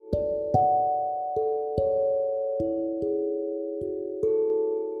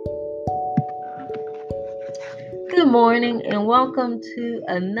Good morning and welcome to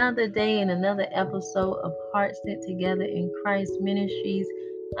another day and another episode of Hearts Knit Together in Christ Ministries.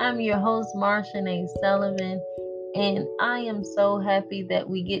 I'm your host, Marsha A. Sullivan, and I am so happy that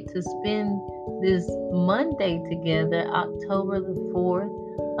we get to spend this Monday together, October the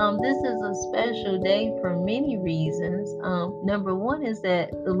 4th. This is a special day for many reasons. Number one is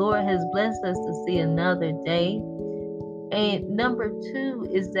that the Lord has blessed us to see another day. And number two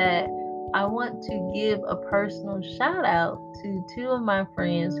is that I want to give a personal shout out to two of my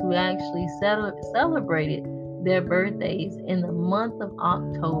friends who actually celebrated their birthdays in the month of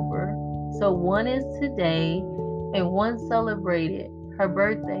October. So one is today, and one celebrated her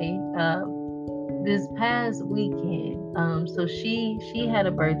birthday this past weekend. So she had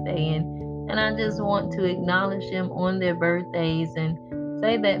a birthday, and I just want to acknowledge them on their birthdays and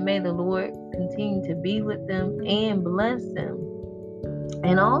say that may the Lord continue to be with them and bless them.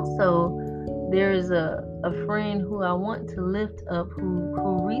 And also, there's a friend who I want to lift up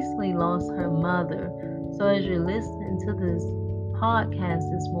who recently lost her mother. So as you're listening to this podcast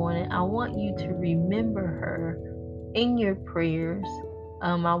this morning, I want you to remember her in your prayers.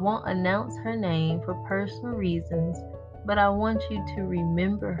 I won't announce her name for personal reasons, but I want you to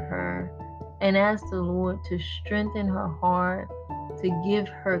remember her and ask the Lord to strengthen her heart, to give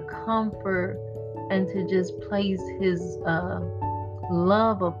her comfort, and to just place His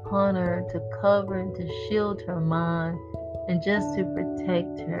love upon her, to cover and to shield her mind, and just to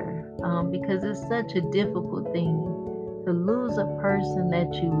protect her, because it's such a difficult thing to lose a person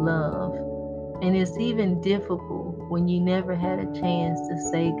that you love, and it's even difficult when you never had a chance to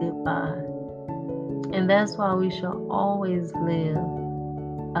say goodbye. And that's why we shall always live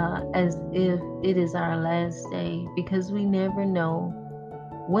as if it is our last day, because we never know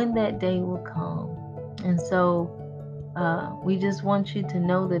when that day will come. And so we just want you to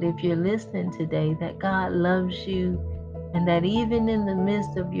know that if you're listening today, that God loves you, and that even in the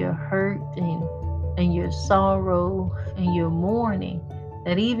midst of your hurt and your sorrow and your mourning,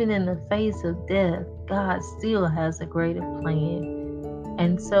 that even in the face of death, God still has a greater plan.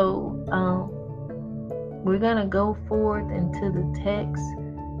 And so we're going to go forth into the text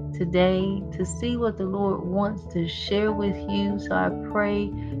today to see what the Lord wants to share with you. So I pray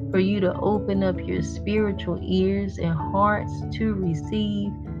for you to open up your spiritual ears and hearts to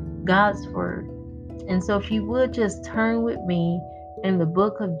receive God's word. And so if you would just turn with me in the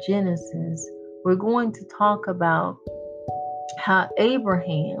book of Genesis, we're going to talk about how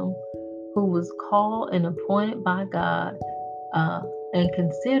Abraham, who was called and appointed by God and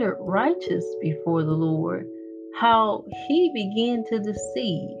considered righteous before the Lord, how he began to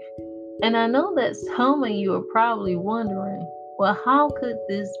deceive. And I know that some of you are probably wondering, well, how could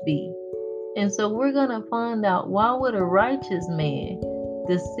this be? And so we're going to find out, why would a righteous man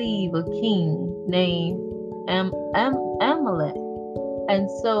deceive a king named Amalek? And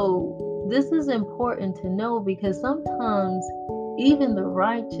so this is important to know, because sometimes even the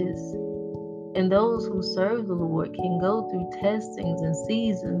righteous and those who serve the Lord can go through testings and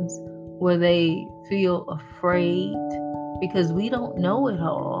seasons where they feel afraid because we don't know it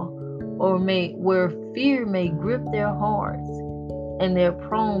all, or where fear may grip their hearts, and they're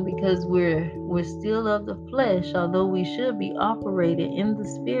prone, because we're still of the flesh. Although we should be operating in the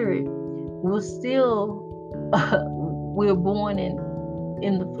spirit, we're still we're born in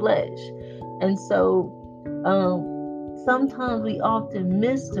the flesh. And so sometimes we often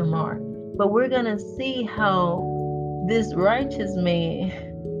miss the mark. But we're going to see how this righteous man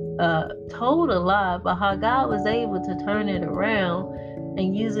told a lie, but how God was able to turn it around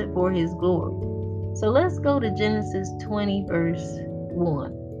and use it for His glory. So let's go to Genesis 20, verse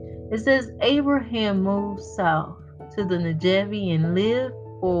 1. It says, Abraham moved south to the Negev and lived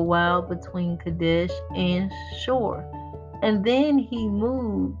for a while between Kadesh and Shur. And then he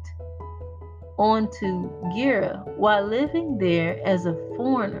moved on to Gerar while living there as a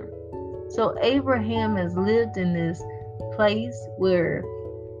foreigner. So Abraham has lived in this place where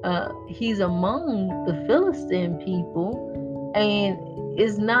he's among the Philistine people, and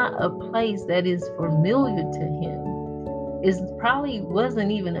is not a place that is familiar to him. It probably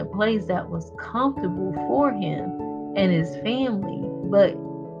wasn't even a place that was comfortable for him and his family, but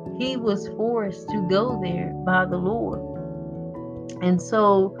he was forced to go there by the Lord. And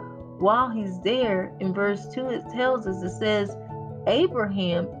so while he's there, in verse 2 it tells us, it says,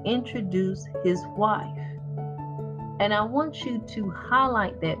 Abraham introduced his wife. And I want you to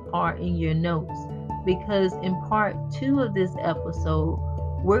highlight that part in your notes, because in part 2 of this episode,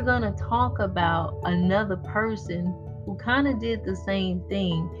 we're going to talk about another person who kind of did the same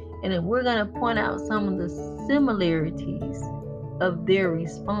thing. And then we're going to point out some of the similarities of their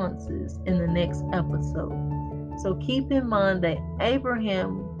responses in the next episode. So keep in mind that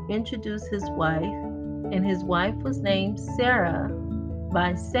Abraham introduced his wife, and his wife was named Sarah,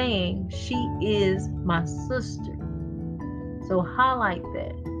 by saying, "She is my sister." So highlight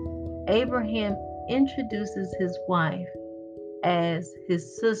that. Abraham introduces his wife as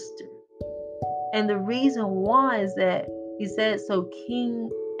his sister. And the reason why is that he said, so King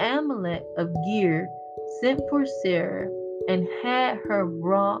Amalek of Ger sent for Sarah and had her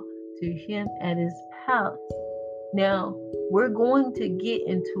brought to him at his palace. Now, we're going to get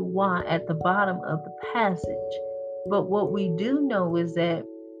into why at the bottom of the passage. But what we do know is that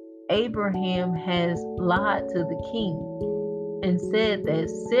Abraham has lied to the king and said that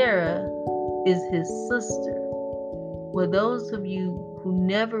Sarah is his sister. Well, those of you who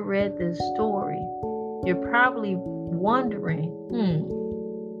never read this story, you're probably wondering,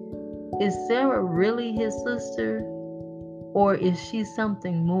 is Sarah really his sister, or is she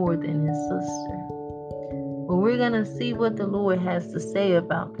something more than his sister? Well, we're going to see what the Lord has to say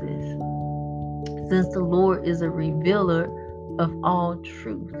about this, since the Lord is a revealer of all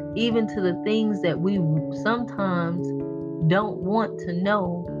truth, even to the things that we sometimes don't want to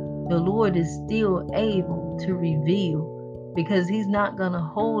know. The Lord is still able to reveal, because he's not going to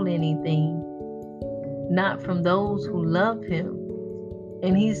hold anything, not from those who love him,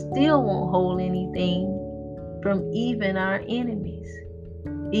 and he still won't hold anything from even our enemies,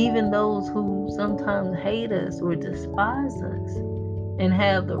 even those who sometimes hate us or despise us and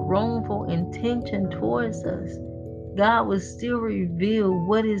have the wrongful intention towards us. God will still reveal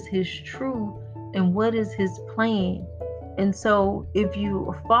what is his truth and what is his plan. And so if you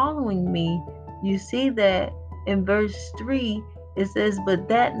are following me, you see that in verse 3, it says, "But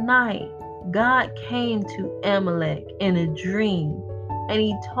that night God came to Amalek in a dream, and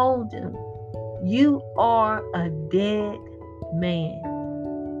he told him, 'You are a dead man.'"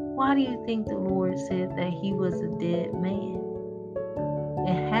 Why do you think the Lord said that he was a dead man?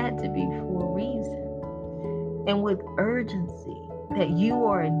 It had to be for a reason, and with urgency, that you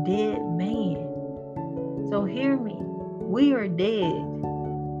are a dead man. So hear me, we are dead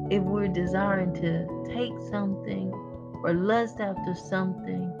if we're desiring to take something or lust after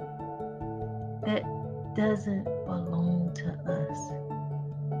something that doesn't belong to us.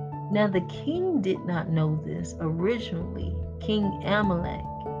 Now the king did not know this originally, King Amalek,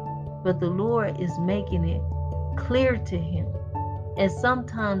 but the Lord is making it clear to him. And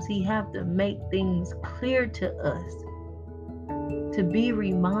sometimes he have to make things clear to us to be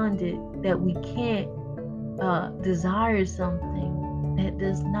reminded that we can't desire something that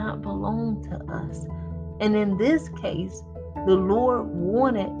does not belong to us. And in this case, the Lord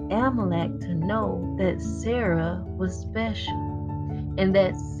wanted Amalek to know that Sarah was special and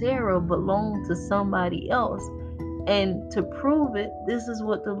that Sarah belonged to somebody else. And to prove it, this is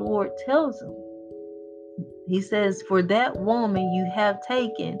what the Lord tells him. He says, "For that woman you have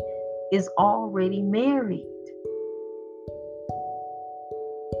taken is already married."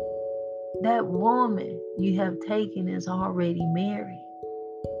 That woman you have taken is already married.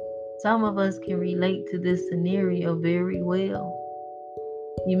 Some of us can relate to this scenario very well.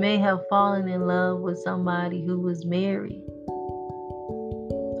 You may have fallen in love with somebody who was married,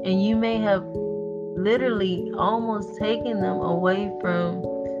 and you may have literally almost taken them away from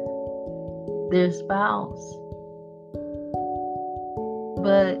their spouse.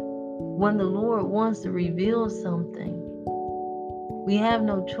 But when the Lord wants to reveal something, we have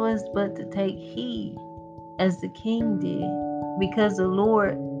no choice but to take heed, as the king did, because the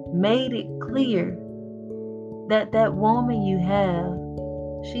Lord made it clear that that woman you have,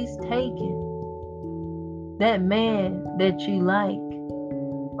 she's taken. That man that you like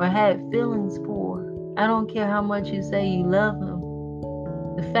or had feelings for, I don't care how much you say you love him,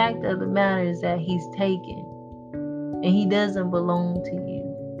 the fact of the matter is that he's taken and he doesn't belong to you.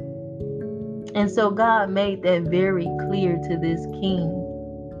 And so God made that very clear to this king,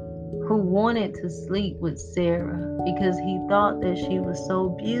 who wanted to sleep with Sarah because he thought that she was so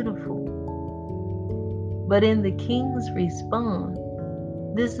beautiful. But in the king's response,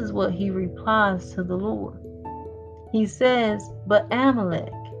 this is what he replies to the Lord. He says, "But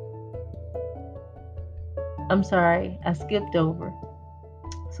Amalek," I'm sorry, I skipped over.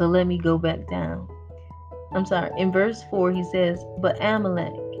 So let me go back down. I'm sorry. In verse 4, he says, "But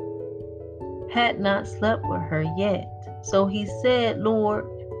Amalek had not slept with her yet. So he said, 'Lord,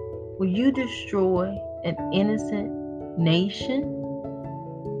 will you destroy an innocent nation?'"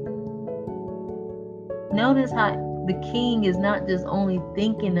 Notice how the king is not just only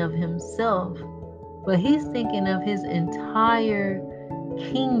thinking of himself, but he's thinking of his entire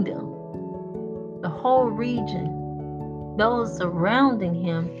kingdom, the whole region, those surrounding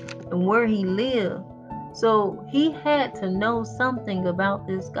him, and where he lived. So he had to know something about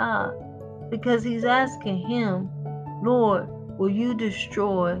this God, because he's asking him, Lord, will you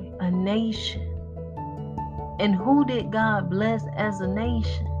destroy a nation? And who did God bless as a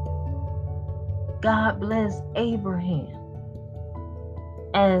nation? God blessed Abraham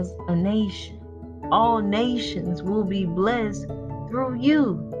as a nation. All nations will be blessed through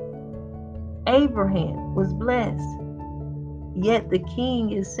you. Abraham was blessed. Yet the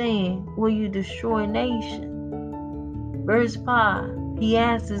king is saying, will you destroy a nation? Verse 5, he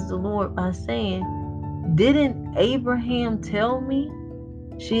asks the Lord by saying, didn't Abraham tell me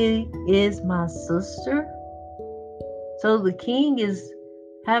she is my sister? So the king is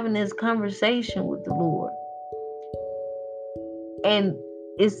having this conversation with the Lord. And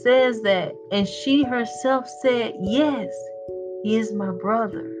it says that, and she herself said, yes, he is my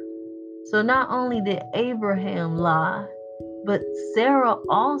brother. So not only did Abraham lie, but Sarah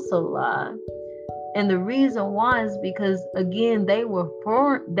also lied. And the reason why is because, again, they were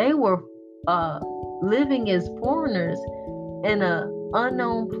living as foreigners in an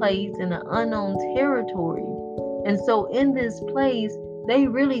unknown place, in an unknown territory. And so in this place, they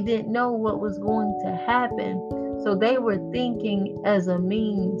really didn't know what was going to happen. So they were thinking as a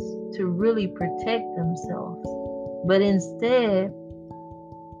means to really protect themselves. But instead,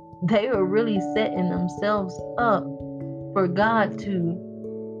 they were really setting themselves up for God to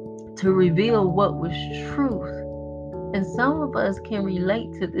reveal what was truth. And some of us can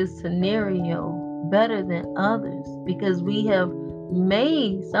relate to this scenario better than others, because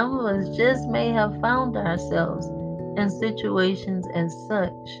some of us just may have found ourselves in situations as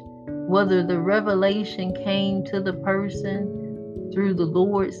such. Whether the revelation came to the person through the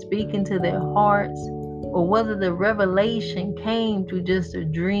Lord speaking to their hearts, or whether the revelation came through just a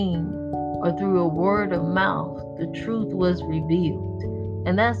dream or through a word of mouth, the truth was revealed.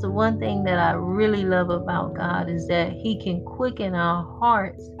 And that's the one thing that I really love about God, is that he can quicken our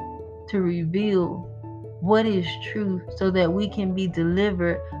hearts to reveal what is truth, so that we can be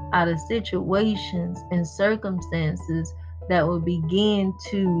delivered out of situations and circumstances that will begin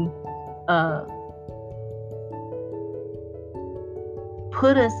to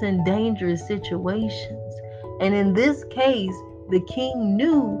put us in dangerous situations. And in this case, the king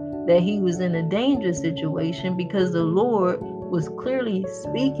knew that he was in a dangerous situation because the Lord was clearly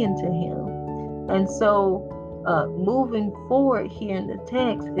speaking to him. And so moving forward here in the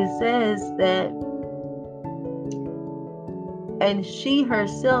text, it says that, and she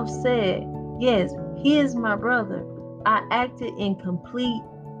herself said, yes, he is my brother. I acted in complete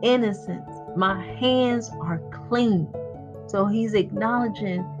innocence. My hands are clean. So he's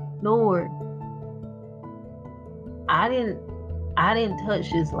acknowledging, Lord, I didn't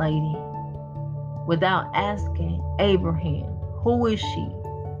touch this lady without asking Abraham, who is she?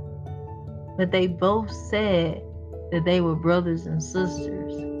 But they both said that they were brothers and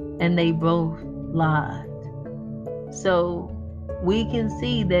sisters, and they both lied. So we can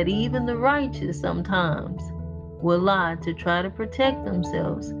see that even the righteous sometimes will lie to try to protect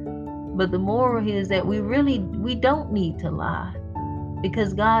themselves. But the moral here is that we don't need to lie,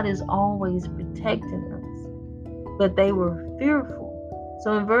 because God is always protecting us. But they were fearful.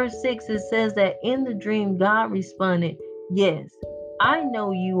 So in verse 6, it says that in the dream, God responded, yes, I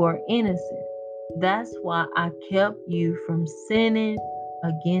know you are innocent. That's why I kept you from sinning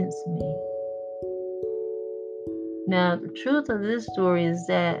against me. Now, the truth of this story is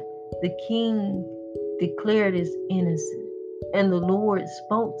that the king declared his innocence. And the Lord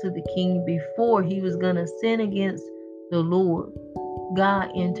spoke to the king before he was going to sin against the Lord.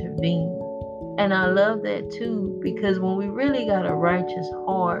 God intervened. And I love that too, because when we really got a righteous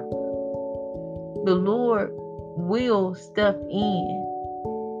heart, the Lord will step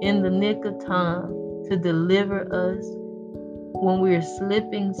in the nick of time to deliver us when we're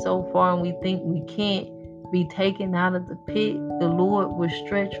slipping so far and we think we can't be taken out of the pit. The Lord will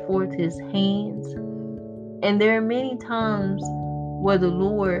stretch forth his hands. And there are many times where the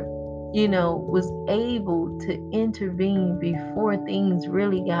Lord, was able to intervene before things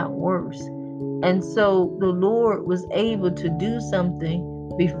really got worse. And so the Lord was able to do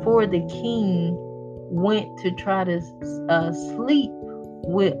something before the king went to try to sleep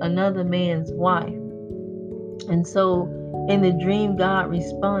with another man's wife. And so in the dream, God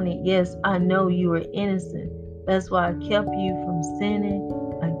responded, yes, I know you are innocent. That's why I kept you from sinning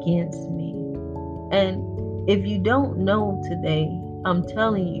against me. And if you don't know today, I'm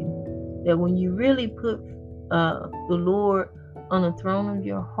telling you that when you really put the Lord on the throne of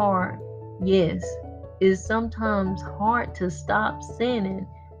your heart, yes, it's sometimes hard to stop sinning.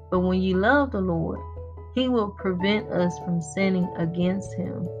 But when you love the Lord, he will prevent us from sinning against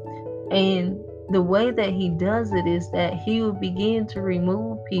him. And the way that he does it is that he will begin to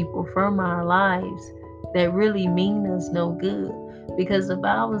remove people from our lives that really mean us no good. Because the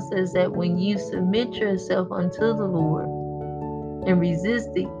Bible says that when you submit yourself unto the Lord and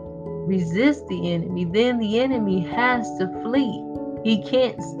resist the enemy, then the enemy has to flee. He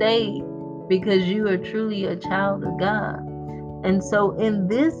can't stay because you are truly a child of God. And so in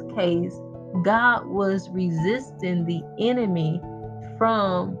this case, God was resisting the enemy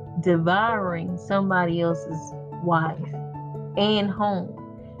from devouring somebody else's wife and home.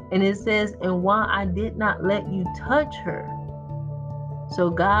 And it says, and while I did not let you touch her, so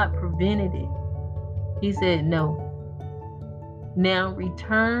God prevented it. He said, no. Now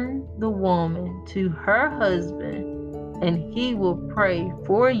return the woman to her husband, and he will pray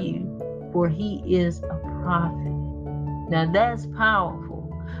for you, for he is a prophet. Now that's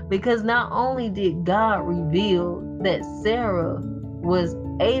powerful, because not only did God reveal that Sarah was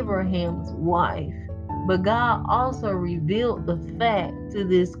Abraham's wife, but God also revealed the fact to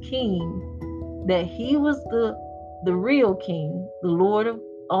this king that he was the real king, the Lord of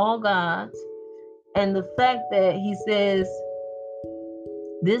all gods, and the fact that he says,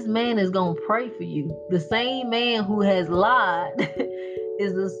 this man is going to pray for you. The same man who has lied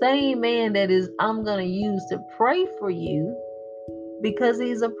is the same man that I'm going to use to pray for you, because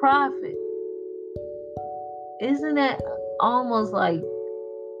he's a prophet. Isn't that almost like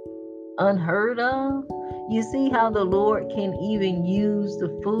unheard of? You see how the Lord can even use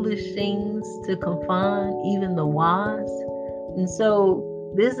the foolish things to confound even the wise? And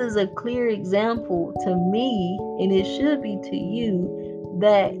so this is a clear example to me, and it should be to you,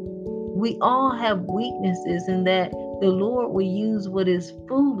 that we all have weaknesses, and that the Lord will use what is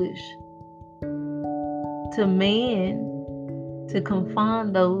foolish to man to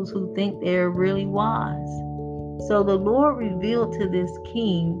confound those who think they're really wise. So the Lord revealed to this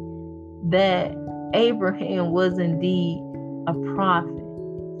king that Abraham was indeed a prophet.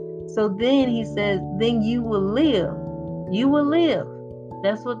 So then he says, then you will live. You will live.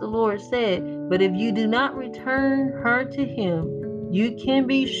 That's what the Lord said. But if you do not return her to him, you can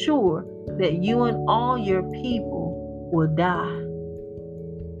be sure that you and all your people will die.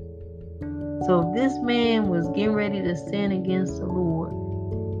 So if this man was getting ready to sin against the Lord,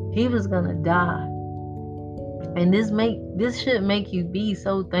 he was going to die. And this should make you be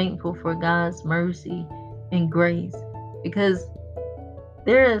so thankful for God's mercy and grace, because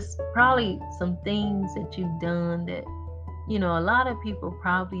there's probably some things that you've done that, a lot of people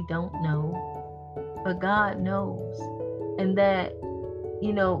probably don't know, but God knows. And that,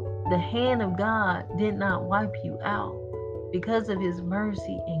 the hand of God did not wipe you out because of his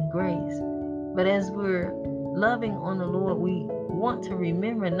mercy and grace. But as we're loving on the Lord, we want to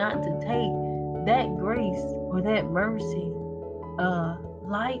remember not to take that grace or that mercy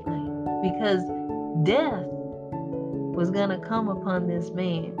lightly, because death was going to come upon this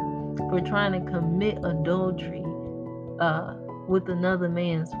man for trying to commit adultery with another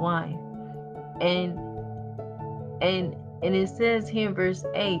man's wife. And it says here in verse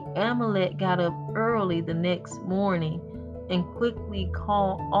 8, Amalek got up early the next morning and quickly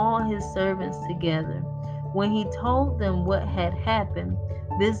called all his servants together. When he told them what had happened,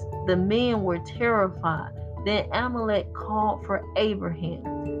 the men were terrified. Then Amalek called for Abraham.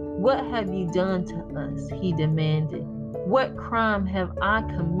 What have you done to us? He demanded. What crime have I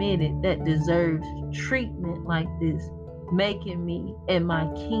committed that deserves treatment like this, making me and my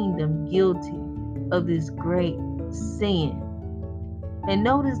kingdom guilty of this great sin? And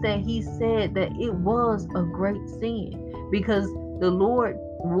notice that he said that it was a great sin, because the Lord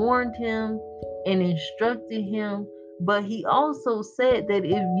warned him and instructed him, but he also said that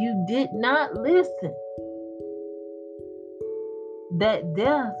if you did not listen, that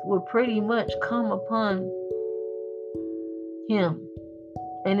death would pretty much come upon him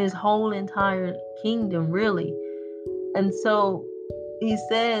and his whole entire kingdom, really. And so he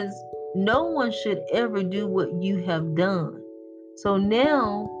says, no one should ever do what you have done. So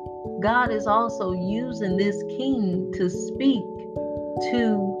now God is also using this king to speak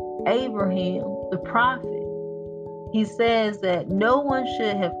to Abraham, the prophet. He says that no one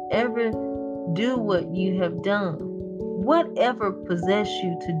should have ever do what you have done. Whatever possessed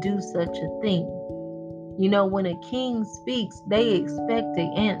you to do such a thing? When a king speaks, they expect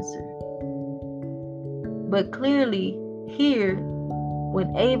an answer. But clearly here,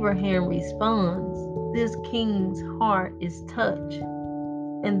 when Abraham responds, this king's heart is touched.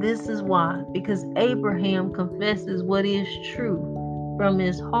 And this is why, because Abraham confesses what is true from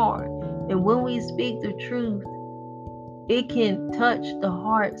his heart. And when we speak the truth, it can touch the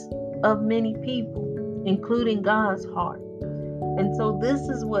hearts of many people, including God's heart. And so this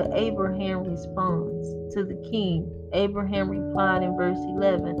is what Abraham responds to the king. Abraham replied in verse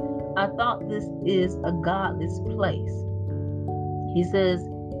 11, I thought this is a godless place. He says,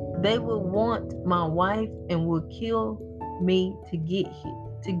 they will want my wife and will kill me to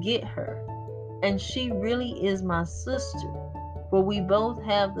get her. And she really is my sister, for we both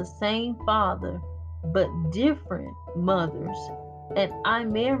have the same father, but different mothers, and I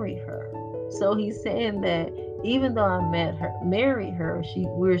married her. So he's saying that even though I married her,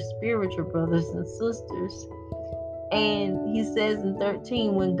 we're spiritual brothers and sisters. And he says in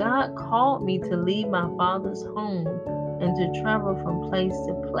 13, when God called me to leave my father's home and to travel from place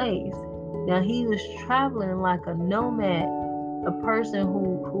to place. Now he was traveling like a nomad, a person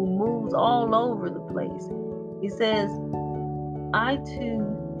who moves all over the place. He says, I too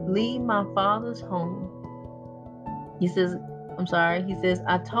leave my father's home. He says,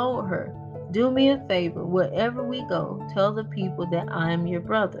 I told her, do me a favor, wherever we go, tell the people that I am your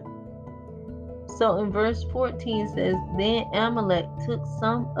brother. So in verse 14 says, then Amalek took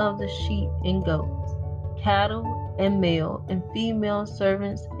some of the sheep and goats, cattle and male and female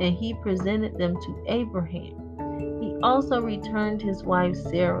servants, and he presented them to Abraham. He also returned his wife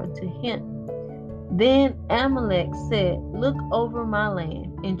Sarah to him. Then Amalek said, look over my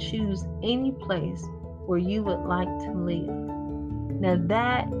land and choose any place where you would like to live. Now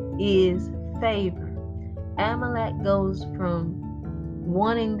that is favor. Amalek goes from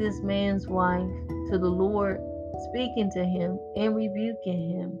wanting this man's wife to the Lord speaking to him and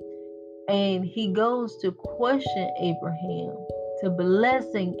rebuking him. And he goes to question Abraham, to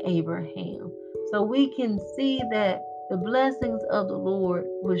blessing Abraham. So we can see that the blessings of the Lord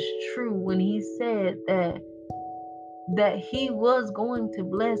was true when he said that he was going to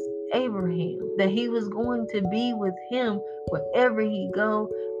bless Abraham, that he was going to be with him wherever he go,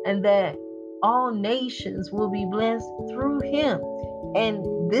 and that all nations will be blessed through him.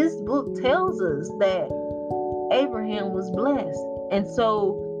 And this book tells us that Abraham was blessed. And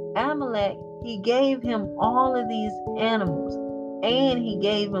so Amalek, he gave him all of these animals and he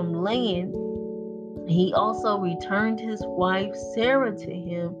gave him land. He also returned his wife Sarah to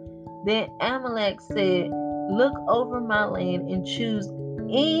him. Then Amalek said, look over my land and choose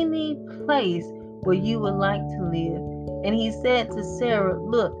any place where you would like to live. And he said to Sarah,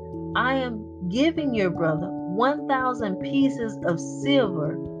 look, I am giving your brother 1,000 pieces of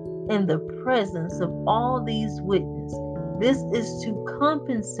silver in the presence of all these witnesses. This is to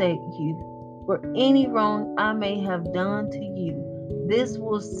compensate you for any wrong I may have done to you. This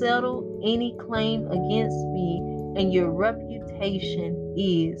will settle any claim against me, and your reputation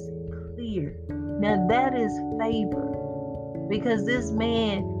is clear. Now that is favor, because this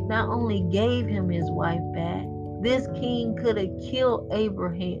man not only gave him his wife back, this king could have killed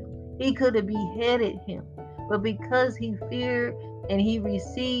Abraham. He could have beheaded him. But because he feared and he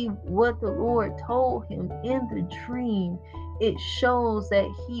received what the Lord told him in the dream, it shows that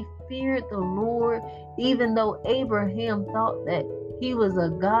he feared the Lord, even though Abraham thought that he was a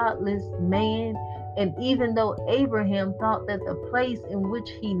godless man, and even though Abraham thought that the place in which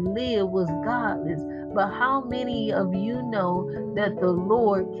he lived was godless. But how many of you know that the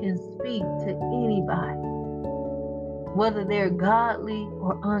Lord can speak to anybody? Whether they're godly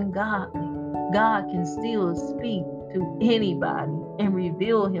or ungodly, God can still speak to anybody and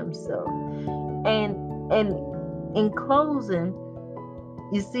reveal himself. And in closing,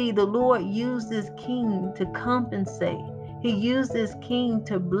 you see, the Lord used this king to compensate. He used this king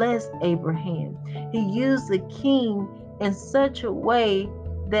to bless Abraham. He used the king in such a way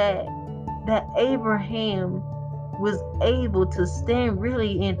that Abraham was able to stand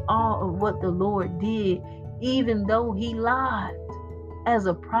really in awe of what the Lord did, even though he lied as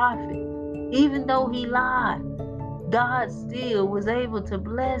a prophet. Even though he lied, God still was able to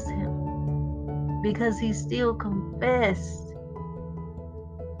bless him because he still confessed.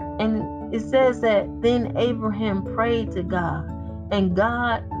 And it says that then Abraham prayed to God, and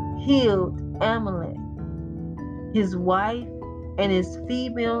God healed Amalek, his wife, and his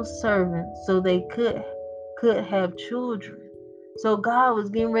female servants, so they could have children. So God was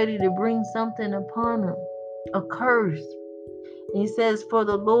getting ready to bring something upon him, a curse. And he says, for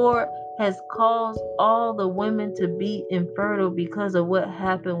the Lord has caused all the women to be infertile because of what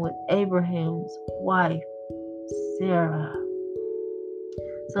happened with Abraham's wife, Sarah.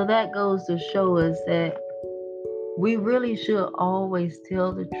 So that goes to show us that we really should always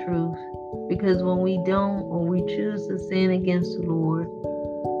tell the truth, because when we choose to sin against the Lord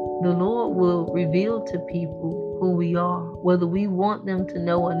will reveal to people who we are, whether we want them to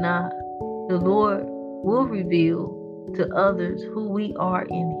know or not. The Lord will reveal to others who we are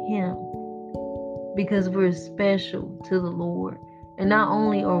in him. because we're special to the Lord. And not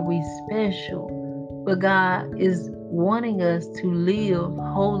only are we special, but God is wanting us to live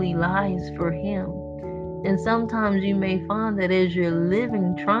holy lives for Him. And sometimes you may find that as you're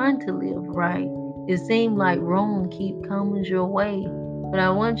living, trying to live right, it seems like wrong keep coming your way. But I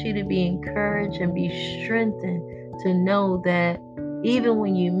want you to be encouraged and be strengthened to know that even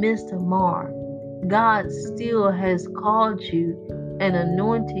when you miss the mark, God still has called you and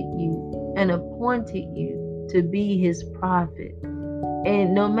anointed you and appointed you to be His prophet.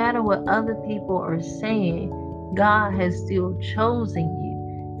 And no matter what other people are saying, God has still chosen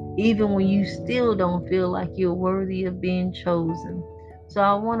you, even when you still don't feel like you're worthy of being chosen. So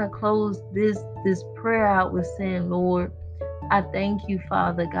I want to close this prayer out with saying, Lord, I thank you,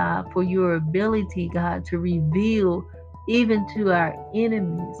 Father God, for your ability, God, to reveal even to our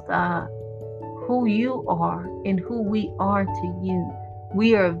enemies, God, who you are and who we are to you.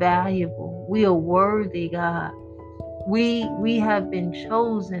 We are valuable. We are worthy, God. We have been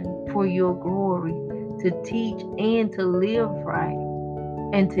chosen for your glory to teach and to live right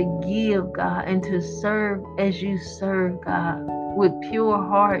and to give, God, and to serve as you serve, God, with pure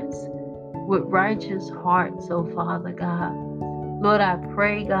hearts, with righteous hearts, oh Father God. Lord, I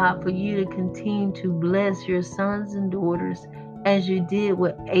pray, God, for you to continue to bless your sons and daughters as you did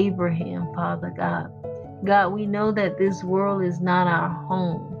with Abraham, Father God. God, we know that this world is not our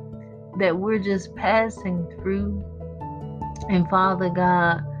home, that we're just passing through. And Father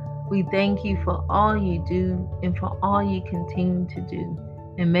God, we thank you for all you do and for all you continue to do.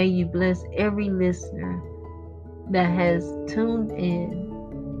 And may you bless every listener that has tuned in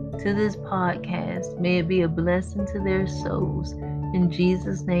to this podcast. May it be a blessing to their souls. In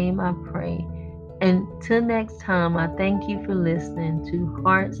Jesus' name I pray. And till next time, I thank you for listening to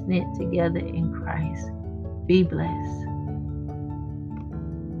Hearts Knit Together in Christ. Be blessed.